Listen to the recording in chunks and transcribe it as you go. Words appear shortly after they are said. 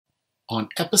On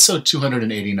episode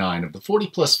 289 of the 40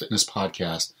 Plus Fitness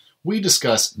Podcast, we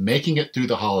discuss making it through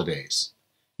the holidays.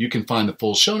 You can find the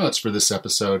full show notes for this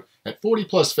episode at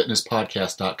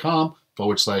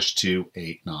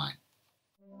 40plusfitnesspodcast.com/289.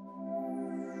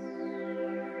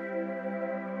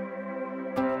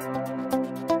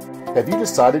 Have you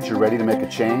decided you're ready to make a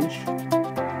change?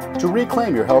 To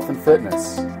reclaim your health and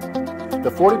fitness?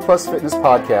 The 40 Plus Fitness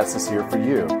Podcast is here for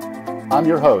you. I'm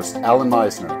your host, Alan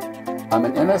Meisner. I'm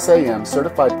an NSAM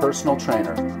certified personal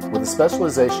trainer with a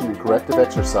specialization in corrective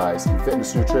exercise and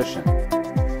fitness nutrition.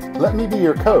 Let me be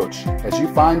your coach as you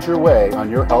find your way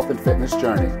on your health and fitness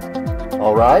journey.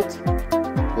 All right,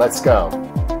 let's go.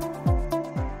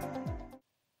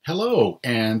 Hello,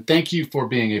 and thank you for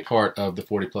being a part of the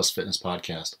 40 Plus Fitness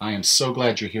Podcast. I am so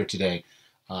glad you're here today.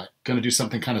 Going to do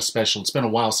something kind of special. It's been a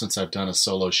while since I've done a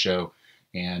solo show,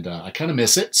 and I kind of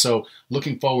miss it. So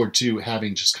looking forward to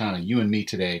having just kind of you and me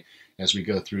today as we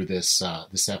go through this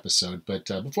episode. But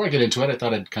before I get into it, I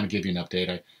thought I'd kind of give you an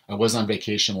update. I was on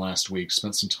vacation last week,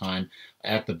 spent some time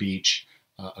at the beach.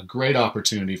 A great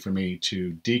opportunity for me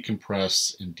to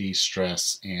decompress and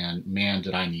de-stress, and man,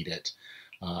 did I need it.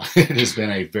 It has been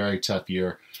a very tough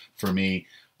year for me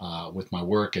with my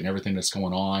work and everything that's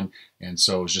going on. And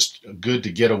so it was just good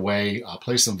to get away,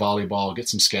 play some volleyball, get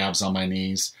some scabs on my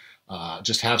knees,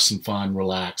 just have some fun,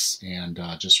 relax, and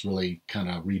just really kind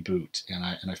of reboot. And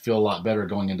I feel a lot better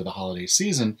going into the holiday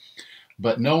season.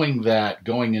 But knowing that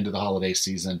going into the holiday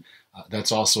season,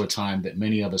 that's also a time that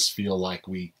many of us feel like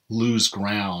we lose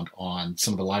ground on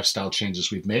some of the lifestyle changes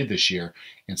we've made this year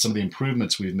and some of the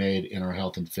improvements we've made in our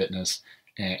health and fitness.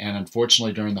 And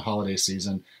unfortunately, during the holiday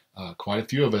season, quite a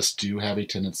few of us do have a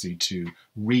tendency to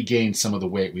regain some of the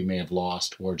weight we may have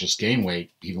lost or just gain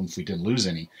weight, even if we didn't lose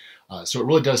any. So it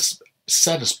really does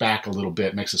set us back a little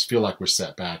bit, makes us feel like we're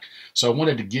set back. So I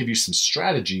wanted to give you some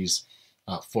strategies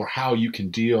for how you can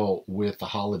deal with the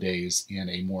holidays in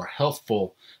a more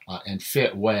healthful and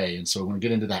fit way. And so we're going to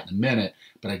get into that in a minute.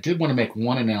 But I did want to make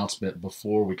one announcement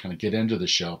before we kind of get into the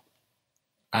show.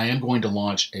 I am going to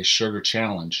launch a sugar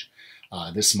challenge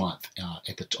this month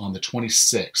on the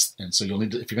 26th. And so you'll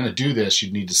need to, if you're going to do this,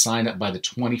 you need to sign up by the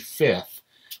 25th,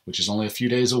 which is only a few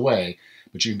days away.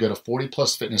 But you can go to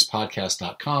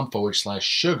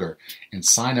 40plusfitnesspodcast.com/sugar and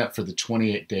sign up for the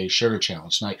 28-day sugar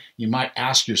challenge. Now, you might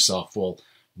ask yourself, well,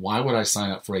 why would I sign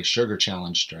up for a sugar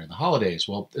challenge during the holidays?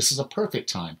 Well, this is a perfect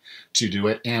time to do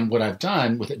it. And what I've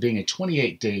done with it being a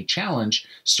 28-day challenge,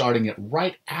 starting it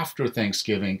right after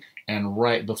Thanksgiving and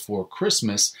right before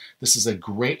Christmas, this is a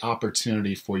great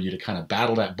opportunity for you to kind of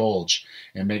battle that bulge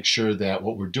and make sure that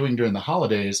what we're doing during the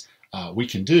holidays we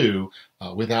can do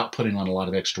without putting on a lot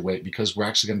of extra weight, because we're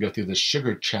actually going to go through this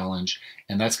sugar challenge,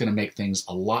 and that's going to make things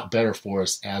a lot better for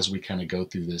us as we kind of go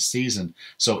through this season.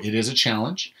 So it is a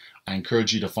challenge. I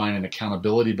encourage you to find an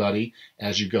accountability buddy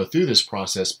as you go through this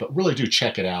process, but really do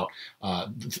check it out.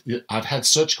 I've had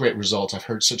such great results. I've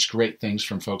heard such great things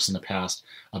from folks in the past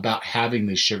about having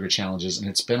these sugar challenges, and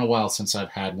it's been a while since I've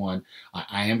had one.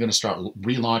 I am going to start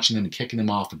relaunching them and kicking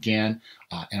them off again,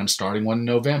 and I'm starting one in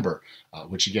November,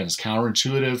 which again is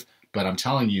counterintuitive, but I'm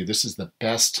telling you, this is the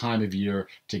best time of year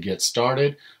to get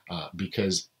started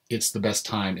because it's the best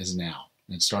time is now.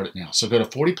 And start it now. So go to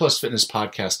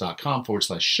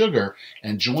 40plusfitnesspodcast.com/sugar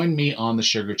and join me on the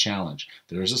sugar challenge.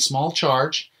 There is a small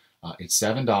charge. It's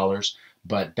 $7,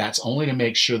 but that's only to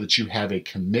make sure that you have a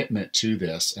commitment to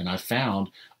this. And I found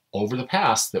over the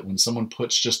past that when someone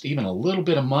puts just even a little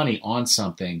bit of money on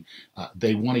something,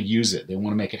 they want to use it. They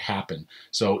want to make it happen.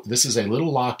 So this is a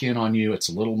little lock-in on you. It's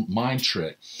a little mind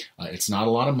trick. It's not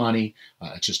a lot of money.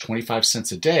 It's just 25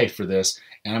 cents a day for this.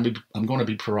 And I'm going to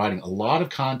be providing a lot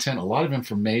of content, a lot of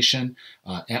information,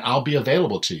 and I'll be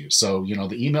available to you. So, the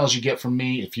emails you get from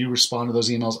me, if you respond to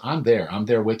those emails, I'm there. I'm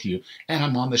there with you, and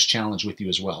I'm on this challenge with you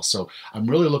as well. So I'm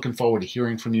really looking forward to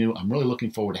hearing from you. I'm really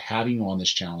looking forward to having you on this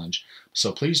challenge.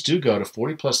 So please do go to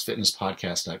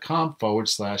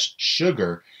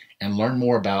 40plusfitnesspodcast.com/sugar and learn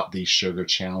more about the sugar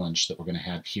challenge that we're going to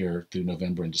have here through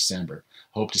November and December.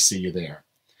 Hope to see you there.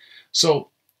 So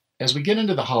as we get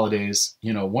into the holidays,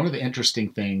 one of the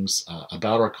interesting things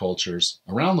about our cultures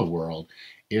around the world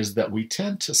is that we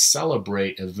tend to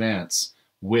celebrate events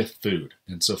with food.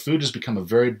 And so food has become a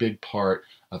very big part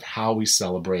of how we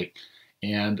celebrate.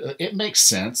 And it makes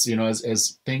sense,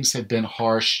 as things have been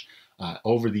harsh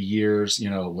over the years.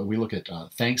 When we look at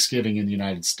Thanksgiving in the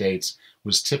United States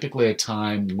was typically a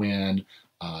time when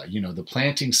the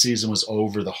planting season was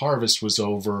over, the harvest was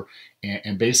over,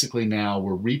 and basically now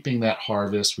we're reaping that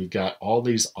harvest. We've got all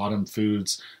these autumn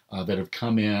foods that have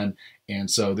come in,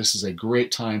 and so this is a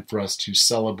great time for us to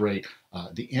celebrate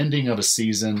the ending of a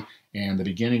season and the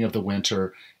beginning of the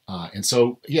winter. And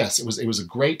so, yes, it was a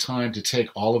great time to take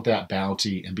all of that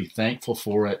bounty and be thankful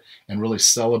for it and really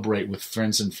celebrate with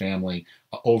friends and family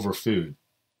over food.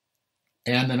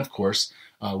 And then, of course,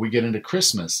 we get into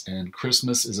Christmas, and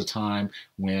Christmas is a time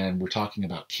when we're talking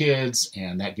about kids,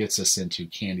 and that gets us into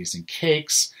candies and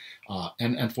cakes,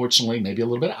 and unfortunately, maybe a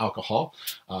little bit of alcohol,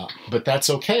 but that's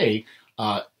okay.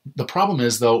 The problem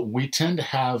is, though, we tend to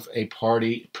have a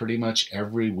party pretty much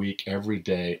every week, every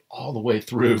day, all the way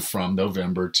through from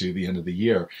November to the end of the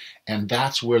year. And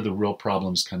that's where the real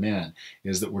problems come in,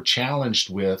 is that we're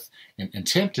challenged with and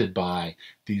tempted by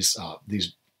these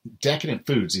decadent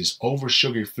foods, these over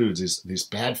sugar foods, these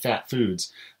bad fat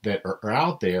foods that are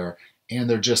out there, and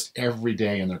they're just every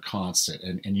day and they're constant.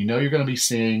 And you know you're going to be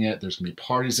seeing it. There's going to be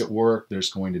parties at work. There's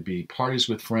going to be parties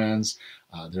with friends.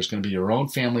 There's going to be your own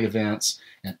family events.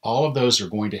 And all of those are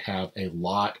going to have a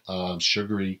lot of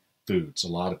sugary foods, a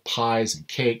lot of pies and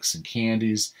cakes and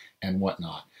candies and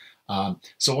whatnot.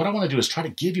 So what I want to do is try to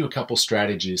give you a couple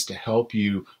strategies to help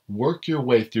you work your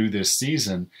way through this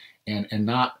season and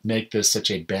not make this such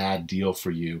a bad deal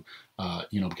for you,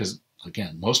 because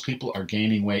again, most people are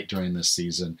gaining weight during this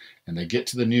season, and they get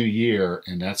to the new year,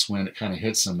 and that's when it kind of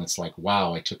hits them. It's like,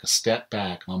 wow, I took a step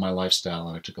back on my lifestyle,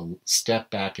 and I took a step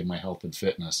back in my health and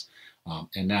fitness.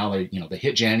 And now they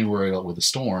hit January with a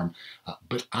storm.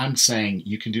 But I'm saying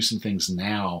you can do some things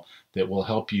now that will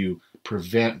help you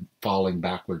prevent falling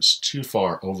backwards too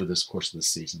far over this course of the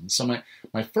season. So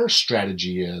my first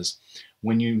strategy is,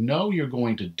 when you know you're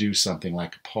going to do something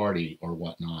like a party or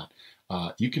whatnot,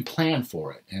 you can plan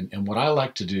for it. And what I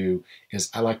like to do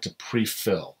is I like to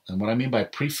pre-fill. And what I mean by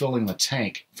pre-filling the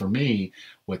tank, for me,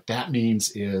 what that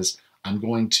means is I'm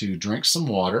going to drink some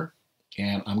water,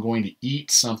 and I'm going to eat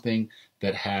something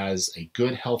that has a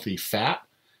good healthy fat,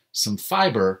 some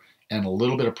fiber, and a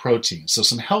little bit of protein. So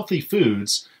some healthy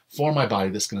foods for my body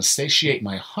that's going to satiate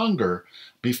my hunger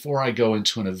before I go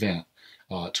into an event,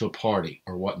 to a party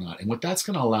or whatnot. And what that's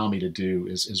going to allow me to do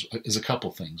is a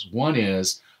couple things. One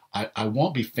is I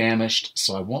won't be famished,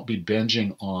 so I won't be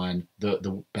binging on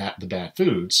the bad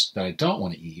foods that I don't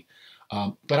want to eat,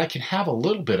 but I can have a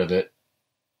little bit of it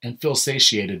and feel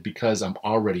satiated because I'm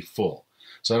already full.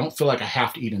 So I don't feel like I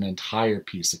have to eat an entire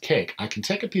piece of cake. I can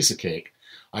take a piece of cake,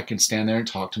 I can stand there and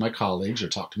talk to my colleagues or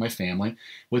talk to my family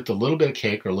with a little bit of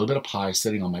cake or a little bit of pie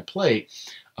sitting on my plate.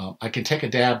 I can take a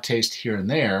dab taste here and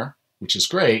there, which is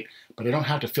great, but I don't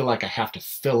have to feel like I have to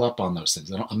fill up on those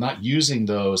things. I'm not using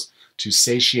those to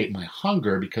satiate my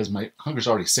hunger because my hunger's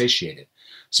already satiated.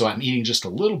 So I'm eating just a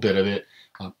little bit of it,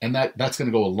 and that's going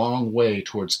to go a long way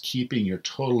towards keeping your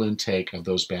total intake of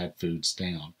those bad foods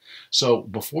down. So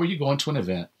before you go into an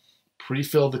event,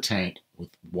 pre-fill the tank with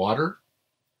water,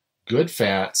 good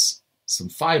fats, some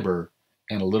fiber,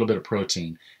 and a little bit of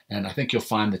protein. And I think you'll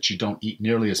find that you don't eat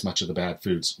nearly as much of the bad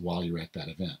foods while you're at that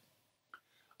event.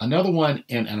 Another one,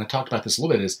 and I talked about this a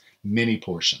little bit, is mini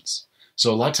portions.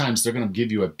 So a lot of times they're going to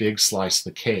give you a big slice of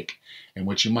the cake. And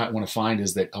what you might want to find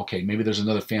is that, okay, maybe there's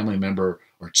another family member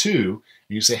or two,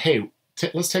 and you say, hey,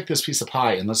 let's take this piece of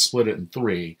pie and let's split it in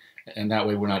three. And that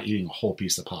way we're not eating a whole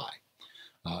piece of pie.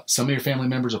 Some of your family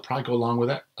members will probably go along with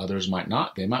that. Others might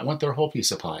not. They might want their whole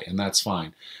piece of pie, and that's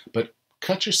fine. But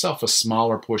cut yourself a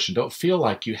smaller portion. Don't feel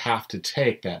like you have to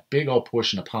take that big old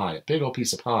portion of pie, a big old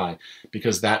piece of pie,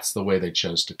 because that's the way they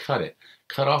chose to cut it.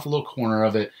 Cut off a little corner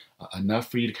of it, enough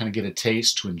for you to kind of get a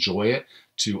taste, to enjoy it,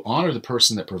 to honor the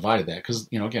person that provided that. Because,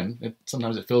 again,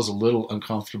 sometimes it feels a little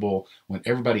uncomfortable when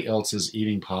everybody else is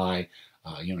eating pie.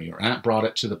 Your aunt brought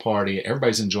it to the party,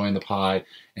 everybody's enjoying the pie,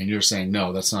 and you're saying,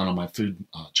 no, that's not on my food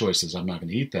choices, I'm not going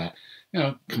to eat that.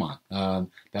 Come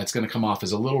on. That's going to come off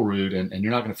as a little rude, and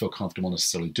you're not going to feel comfortable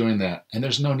necessarily doing that, and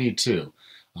there's no need to.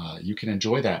 You can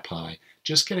enjoy that pie.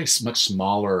 Just get a much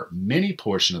smaller mini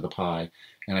portion of the pie,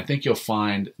 and I think you'll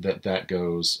find that that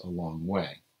goes a long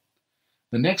way.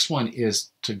 The next one is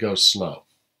to go slow.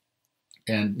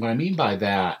 And what I mean by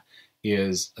that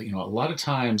is, a lot of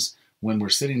times when we're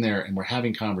sitting there and we're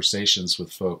having conversations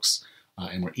with folks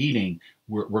and we're eating,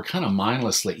 we're kind of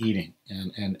mindlessly eating.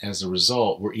 And as a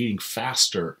result, we're eating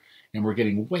faster and we're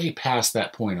getting way past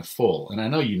that point of full. And I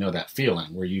know you know that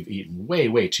feeling where you've eaten way,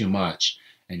 way too much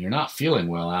and you're not feeling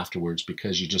well afterwards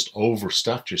because you just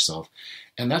overstuffed yourself.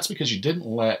 And that's because you didn't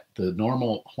let the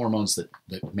normal hormones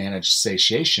that manage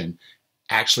satiation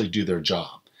actually do their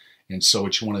job. And so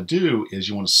what you want to do is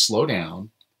you want to slow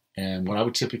down. And what I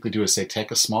would typically do is say,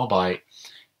 take a small bite,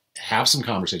 have some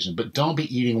conversation, but don't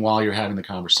be eating while you're having the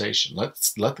conversation. Let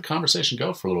the conversation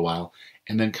go for a little while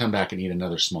and then come back and eat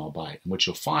another small bite. And what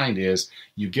you'll find is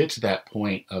you get to that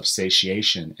point of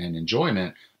satiation and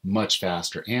enjoyment much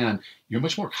faster, and you're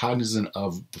much more cognizant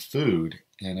of the food,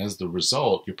 and as the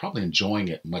result, you're probably enjoying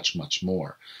it much, much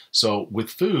more. So with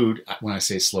food, when I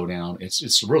say slow down,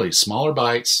 it's really smaller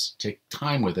bites, take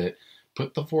time with it,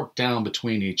 put the fork down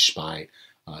between each bite,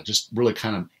 just really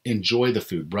kind of enjoy the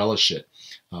food, relish it,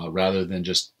 rather than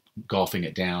just gulping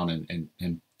it down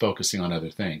and focusing on other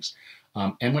things.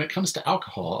 And when it comes to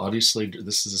alcohol, obviously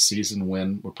this is a season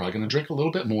when we're probably going to drink a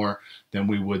little bit more than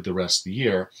we would the rest of the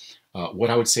year. What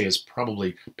I would say is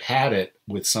probably pad it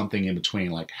with something in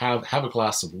between, like have a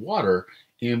glass of water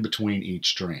in between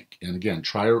each drink. And again,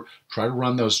 try to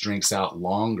run those drinks out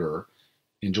longer,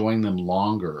 enjoying them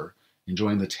longer,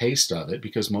 enjoying the taste of it,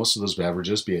 because most of those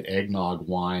beverages, be it eggnog,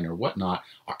 wine, or whatnot,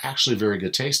 are actually very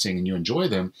good tasting and you enjoy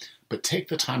them, but take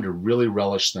the time to really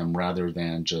relish them rather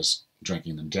than just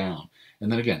drinking them down.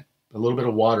 And then again, a little bit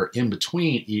of water in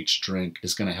between each drink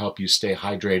is going to help you stay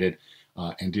hydrated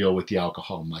and deal with the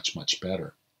alcohol much, much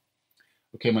better.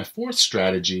 Okay, my fourth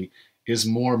strategy is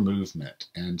more movement.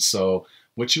 And so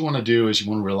what you want to do is you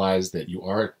want to realize that you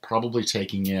are probably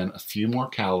taking in a few more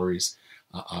calories.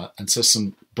 And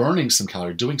so burning some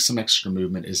calories, doing some extra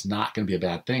movement is not going to be a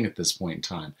bad thing at this point in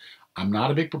time. I'm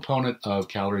not a big proponent of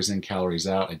calories in, calories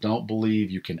out. I don't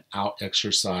believe you can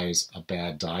out-exercise a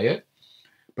bad diet.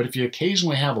 But if you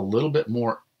occasionally have a little bit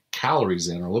more calories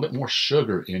in or a little bit more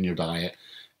sugar in your diet,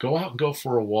 go out and go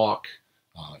for a walk.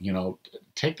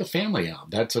 Take the family out.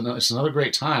 It's another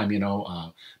great time.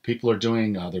 People are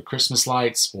doing their Christmas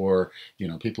lights, or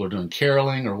people are doing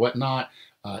caroling or whatnot.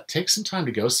 Take some time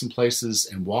to go some places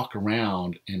and walk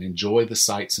around and enjoy the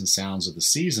sights and sounds of the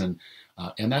season.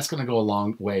 And that's going to go a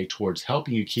long way towards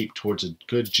helping you keep towards a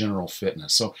good general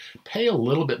fitness. So pay a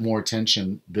little bit more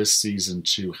attention this season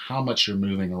to how much you're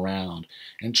moving around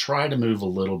and try to move a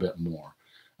little bit more.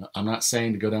 I'm not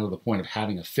saying to go down to the point of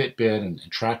having a Fitbit and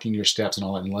tracking your steps and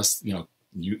all that, unless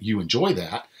you enjoy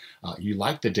that, you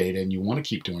like the data and you want to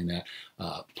keep doing that.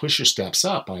 Push your steps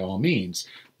up by all means.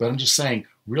 But I'm just saying,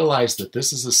 realize that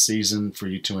this is a season for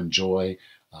you to enjoy.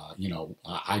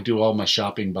 I do all my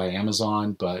shopping by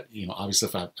Amazon, but obviously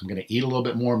if I'm going to eat a little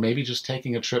bit more, maybe just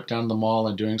taking a trip down to the mall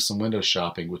and doing some window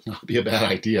shopping would not be a bad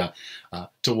idea.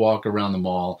 To walk around the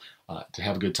mall, to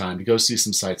have a good time, to go see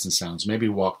some sights and sounds, maybe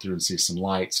walk through and see some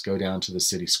lights, go down to the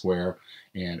city square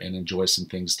and enjoy some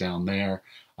things down there.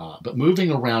 But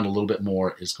moving around a little bit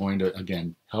more is going to,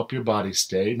 again, help your body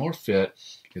stay more fit.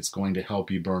 It's going to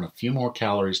help you burn a few more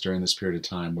calories during this period of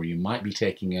time where you might be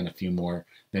taking in a few more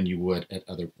than you would at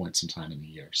other points in time in the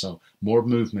year. So more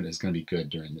movement is going to be good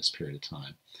during this period of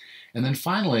time. And then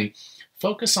finally,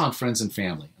 focus on friends and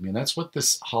family. I mean, that's what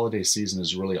this holiday season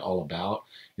is really all about,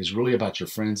 is really about your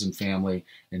friends and family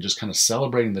and just kind of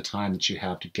celebrating the time that you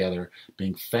have together,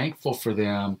 being thankful for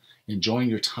them, enjoying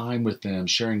your time with them,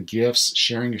 sharing gifts,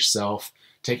 sharing yourself,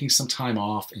 taking some time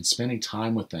off and spending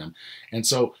time with them. And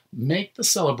so make the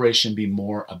celebration be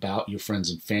more about your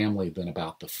friends and family than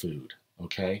about the food.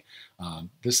 Okay,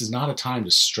 this is not a time to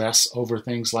stress over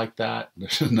things like that.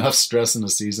 There's enough stress in the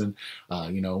season.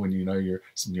 When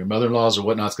your mother-in-laws or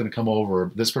whatnot's going to come over,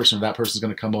 or this person or that person is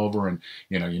going to come over, and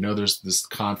there's this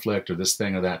conflict or this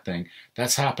thing or that thing.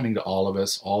 That's happening to all of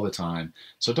us all the time.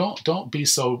 So don't be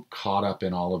so caught up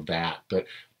in all of that. But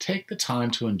take the time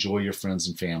to enjoy your friends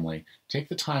and family. Take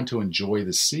the time to enjoy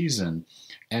the season.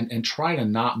 And try to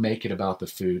not make it about the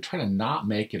food. Try to not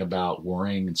make it about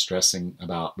worrying and stressing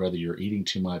about whether you're eating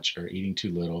too much or eating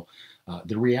too little.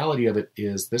 The reality of it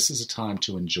is this is a time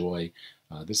to enjoy.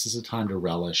 This is a time to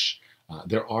relish.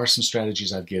 There are some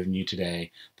strategies I've given you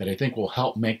today that I think will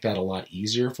help make that a lot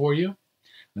easier for you.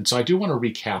 And so I do want to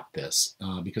recap this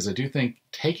because I do think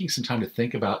taking some time to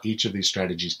think about each of these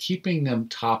strategies, keeping them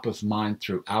top of mind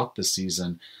throughout the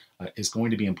season, is going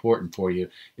to be important for you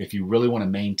if you really want to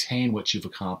maintain what you've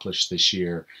accomplished this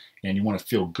year and you want to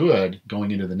feel good going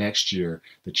into the next year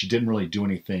that you didn't really do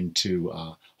anything to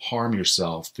harm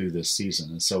yourself through this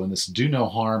season. And so in this do no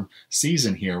harm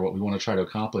season here, what we want to try to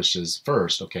accomplish is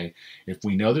first, okay, if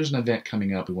we know there's an event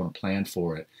coming up, we want to plan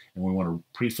for it and we want to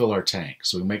pre-fill our tank.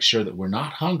 So we make sure that we're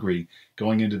not hungry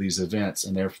going into these events,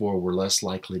 and therefore we're less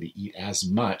likely to eat as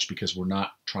much because we're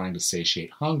not trying to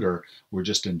satiate hunger. We're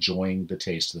just enjoying the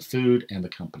taste of the food and the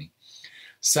company.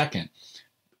 Second,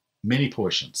 mini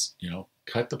portions.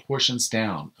 Cut the portions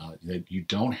down. You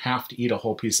don't have to eat a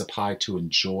whole piece of pie to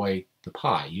enjoy the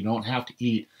pie. You don't have to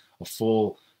eat a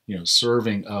full,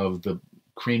 serving of the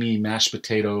creamy mashed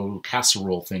potato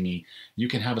casserole thingy. You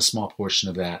can have a small portion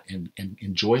of that and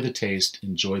enjoy the taste,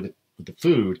 enjoy the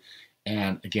food.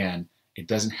 And again, it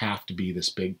doesn't have to be this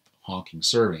big honking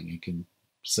serving. You can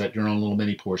set your own little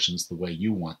mini portions the way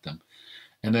you want them.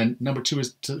 And then number 2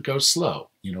 is to go slow,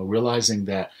 realizing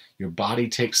that your body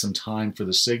takes some time for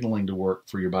the signaling to work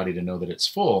for your body to know that it's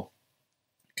full.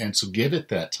 And so give it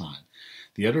that time.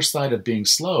 The other side of being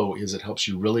slow is it helps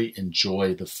you really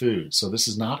enjoy the food. So this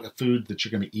is not a food that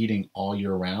you're going to be eating all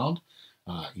year round.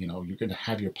 You're going to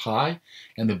have your pie,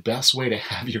 and the best way to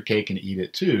have your cake and eat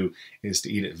it too is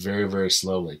to eat it very, very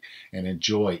slowly and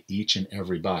enjoy each and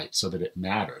every bite so that it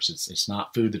matters. It's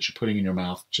not food that you're putting in your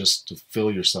mouth just to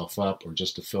fill yourself up or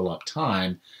just to fill up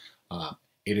time.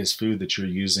 It is food that you're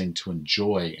using to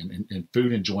enjoy, and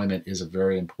food enjoyment is a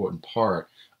very important part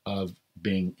of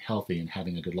being healthy and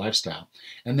having a good lifestyle.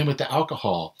 And then with the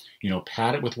alcohol,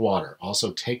 pad it with water.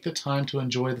 Also take the time to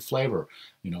enjoy the flavor.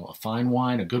 A fine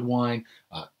wine, a good wine,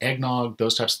 eggnog,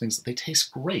 those types of things, they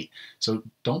taste great. So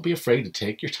don't be afraid to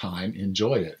take your time,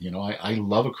 enjoy it. I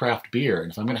love a craft beer,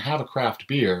 and if I'm going to have a craft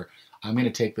beer, I'm going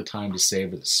to take the time to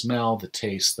savor the smell, the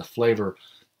taste, the flavor,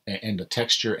 and the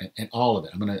texture, and all of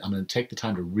it. I'm going to take the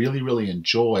time to really, really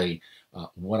enjoy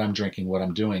what I'm drinking, what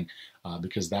I'm doing,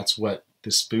 because that's what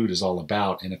this food is all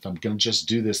about. And if I'm going to just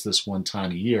do this one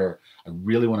time a year, I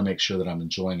really want to make sure that I'm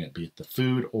enjoying it, be it the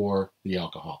food or the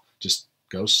alcohol. Just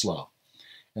go slow.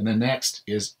 And then next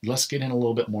is, let's get in a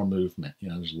little bit more movement.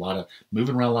 There's a lot of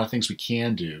moving around, a lot of things we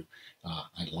can do. A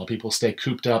lot of people stay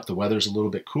cooped up. The weather's a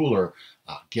little bit cooler.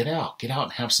 Get out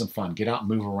and have some fun. Get out and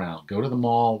move around. Go to the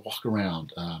mall, walk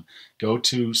around. Go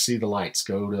to see the lights.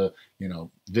 Go to,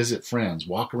 visit friends.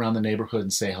 Walk around the neighborhood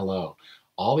and say hello.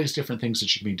 All these different things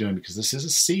that you can be doing, because this is a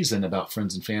season about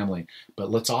friends and family,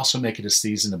 but let's also make it a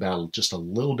season about just a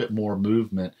little bit more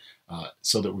movement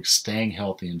so that we're staying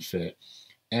healthy and fit.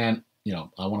 And,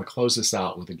 I want to close this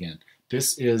out with, again,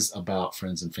 this is about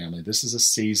friends and family. This is a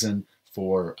season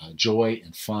for joy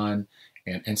and fun,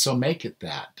 and so make it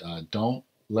that. Don't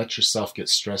let yourself get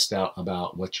stressed out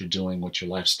about what you're doing, what your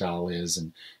lifestyle is,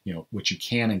 and what you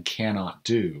can and cannot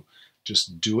do.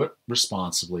 Just do it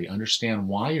responsibly, understand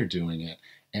why you're doing it,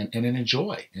 and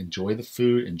enjoy. Enjoy the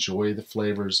food, enjoy the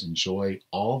flavors, enjoy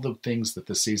all the things that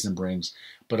the season brings.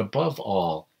 But above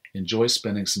all, enjoy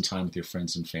spending some time with your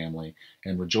friends and family,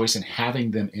 and rejoice in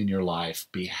having them in your life.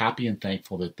 Be happy and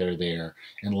thankful that they're there,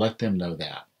 and let them know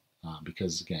that.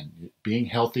 Because again, being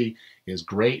healthy is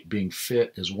great, being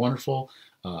fit is wonderful,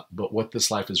 but what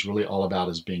this life is really all about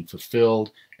is being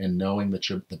fulfilled and knowing that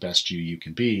you're the best you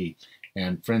can be.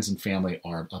 And friends and family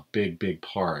are a big, big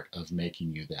part of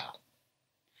making you that.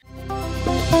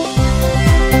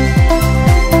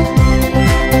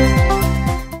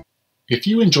 If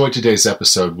you enjoyed today's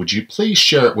episode, would you please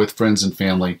share it with friends and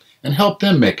family and help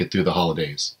them make it through the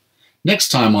holidays? Next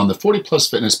time on the 40 Plus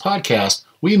Fitness Podcast,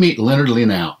 we meet Leonard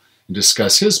Lienau and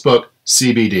discuss his book,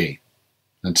 CBD.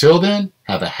 Until then,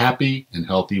 have a happy and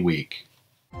healthy week.